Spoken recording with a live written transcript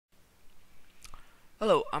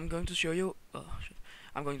Hello, I'm going to show you.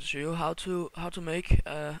 I'm going to show you how to make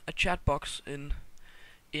a chat box in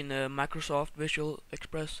Microsoft Visual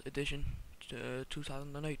Express Edition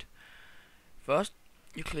 2008. First,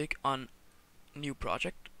 you click on New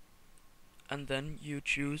Project, and then you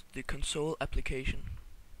choose the console application.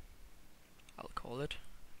 I'll call it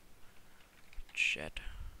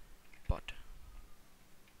Chatbot.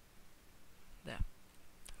 There.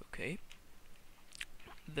 Okay.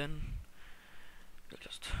 Then you'll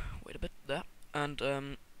just wait a bit there, and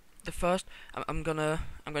the first I'm gonna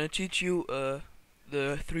teach you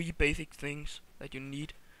the three basic things that you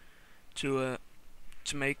need to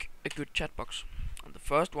make a good chat box. And the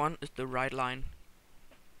first one is the right line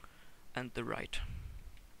and the right.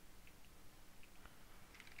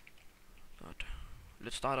 But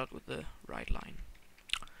let's start out with the right line.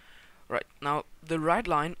 Right, now the right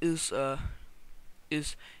line is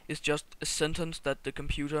just a sentence that the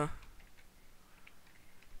computer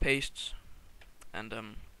pastes and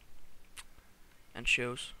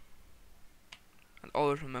shows. And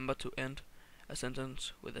always remember to end a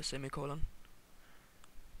sentence with a semicolon,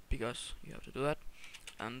 because you have to do that.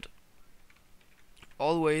 And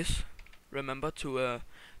always remember to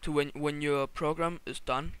when your program is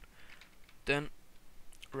done, then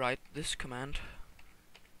write this command,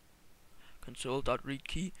 console.read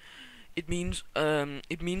key. It means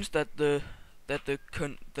that the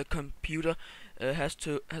computer has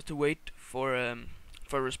to wait for a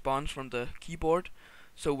response from the keyboard.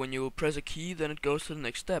 So when you press a key, then it goes to the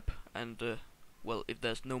next step, and well, if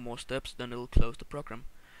there's no more steps, then it'll close the program.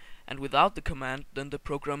 And without the command, then the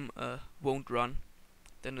program won't run.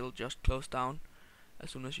 Then it'll just close down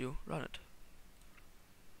as soon as you run it.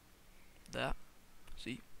 There,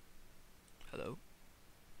 see? Hello.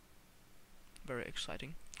 Very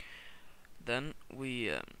exciting. Then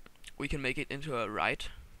we can make it into a right,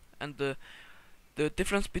 and the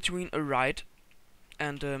difference between a right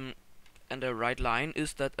and a right line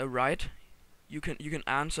is that a right, you can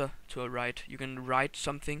answer to a right. You can write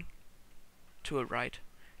something to a right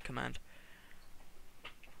command.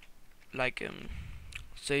 Like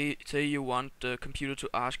say you want the computer to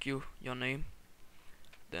ask you your name,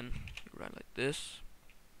 then you write like this,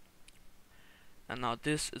 and now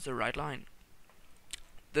this is a right line.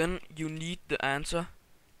 Then you need the answer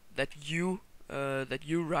that you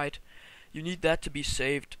write. You need that to be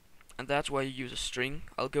saved, and that's why you use a string.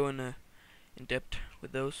 I'll go in depth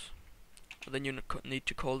with those. And then you need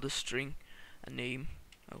to call this string a name.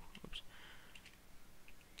 Oh, oops.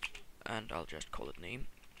 And I'll just call it name.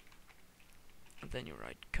 And then you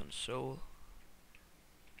write console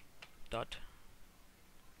dot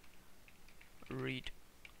read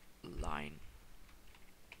line.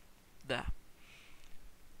 There.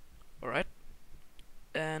 Alright.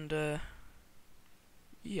 And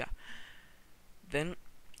yeah. Then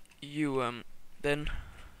you then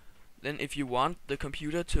if you want the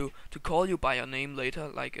computer to call you by your name later,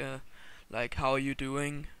 like how are you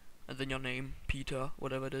doing, and then your name, Peter,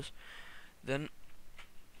 whatever it is, then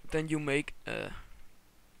you make a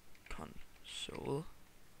console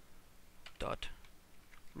dot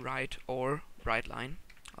right or right line.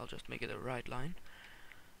 I'll just make it a right line,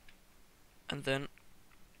 and then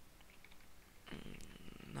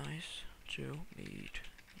nice to meet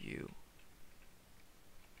you.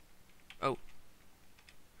 Oh,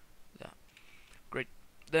 yeah, great.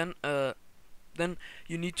 Then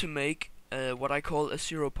you need to make what I call a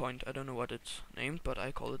 0 point. I don't know what it's named, but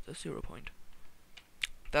I call it a 0 point.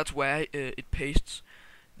 That's where it pastes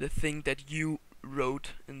the thing that you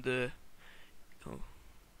wrote in the. Oh,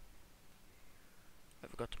 I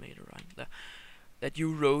forgot to make it a rhyme there. That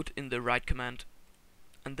you wrote in the right command,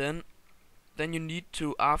 and then you need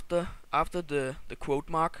to after the quote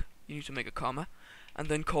mark, you need to make a comma, and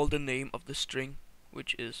then call the name of the string,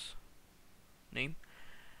 which is name,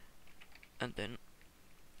 and then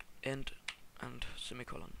end and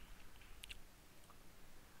semicolon.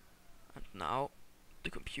 And now the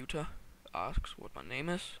computer asks what my name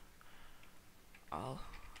is. I'll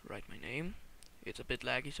write my name. It's a bit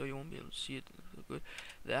laggy, so you won't be able to see it so good.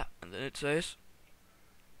 There, and then it says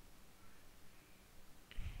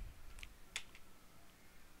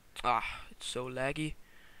it's so laggy.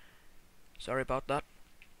 Sorry about that.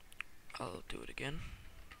 I'll do it again.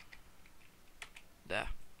 There.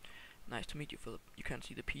 Nice to meet you, Philip. You can't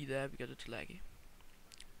see the P there because it's laggy.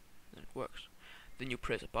 Then it works. Then you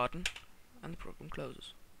press a button and the program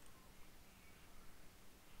closes.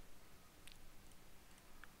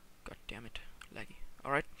 God damn it, laggy.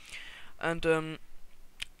 Alright. And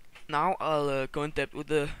now I'll go in depth with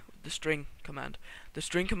the string command. The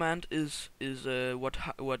string command is what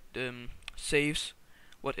saves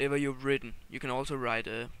whatever you've written. You can also write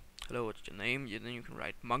hello, what's your name? Then you can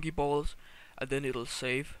write monkey balls, and then it'll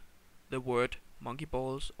save the word monkey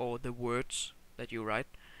balls or the words that you write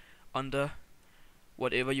under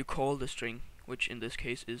whatever you call the string, which in this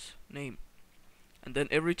case is name. And then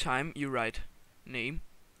every time you write name,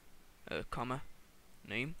 comma,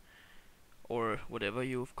 name, or whatever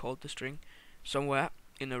you've called the string, somewhere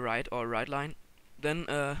in a right or right line, then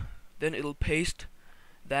it'll paste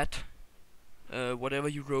that whatever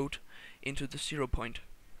you wrote into the 0 point.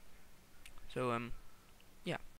 So yeah.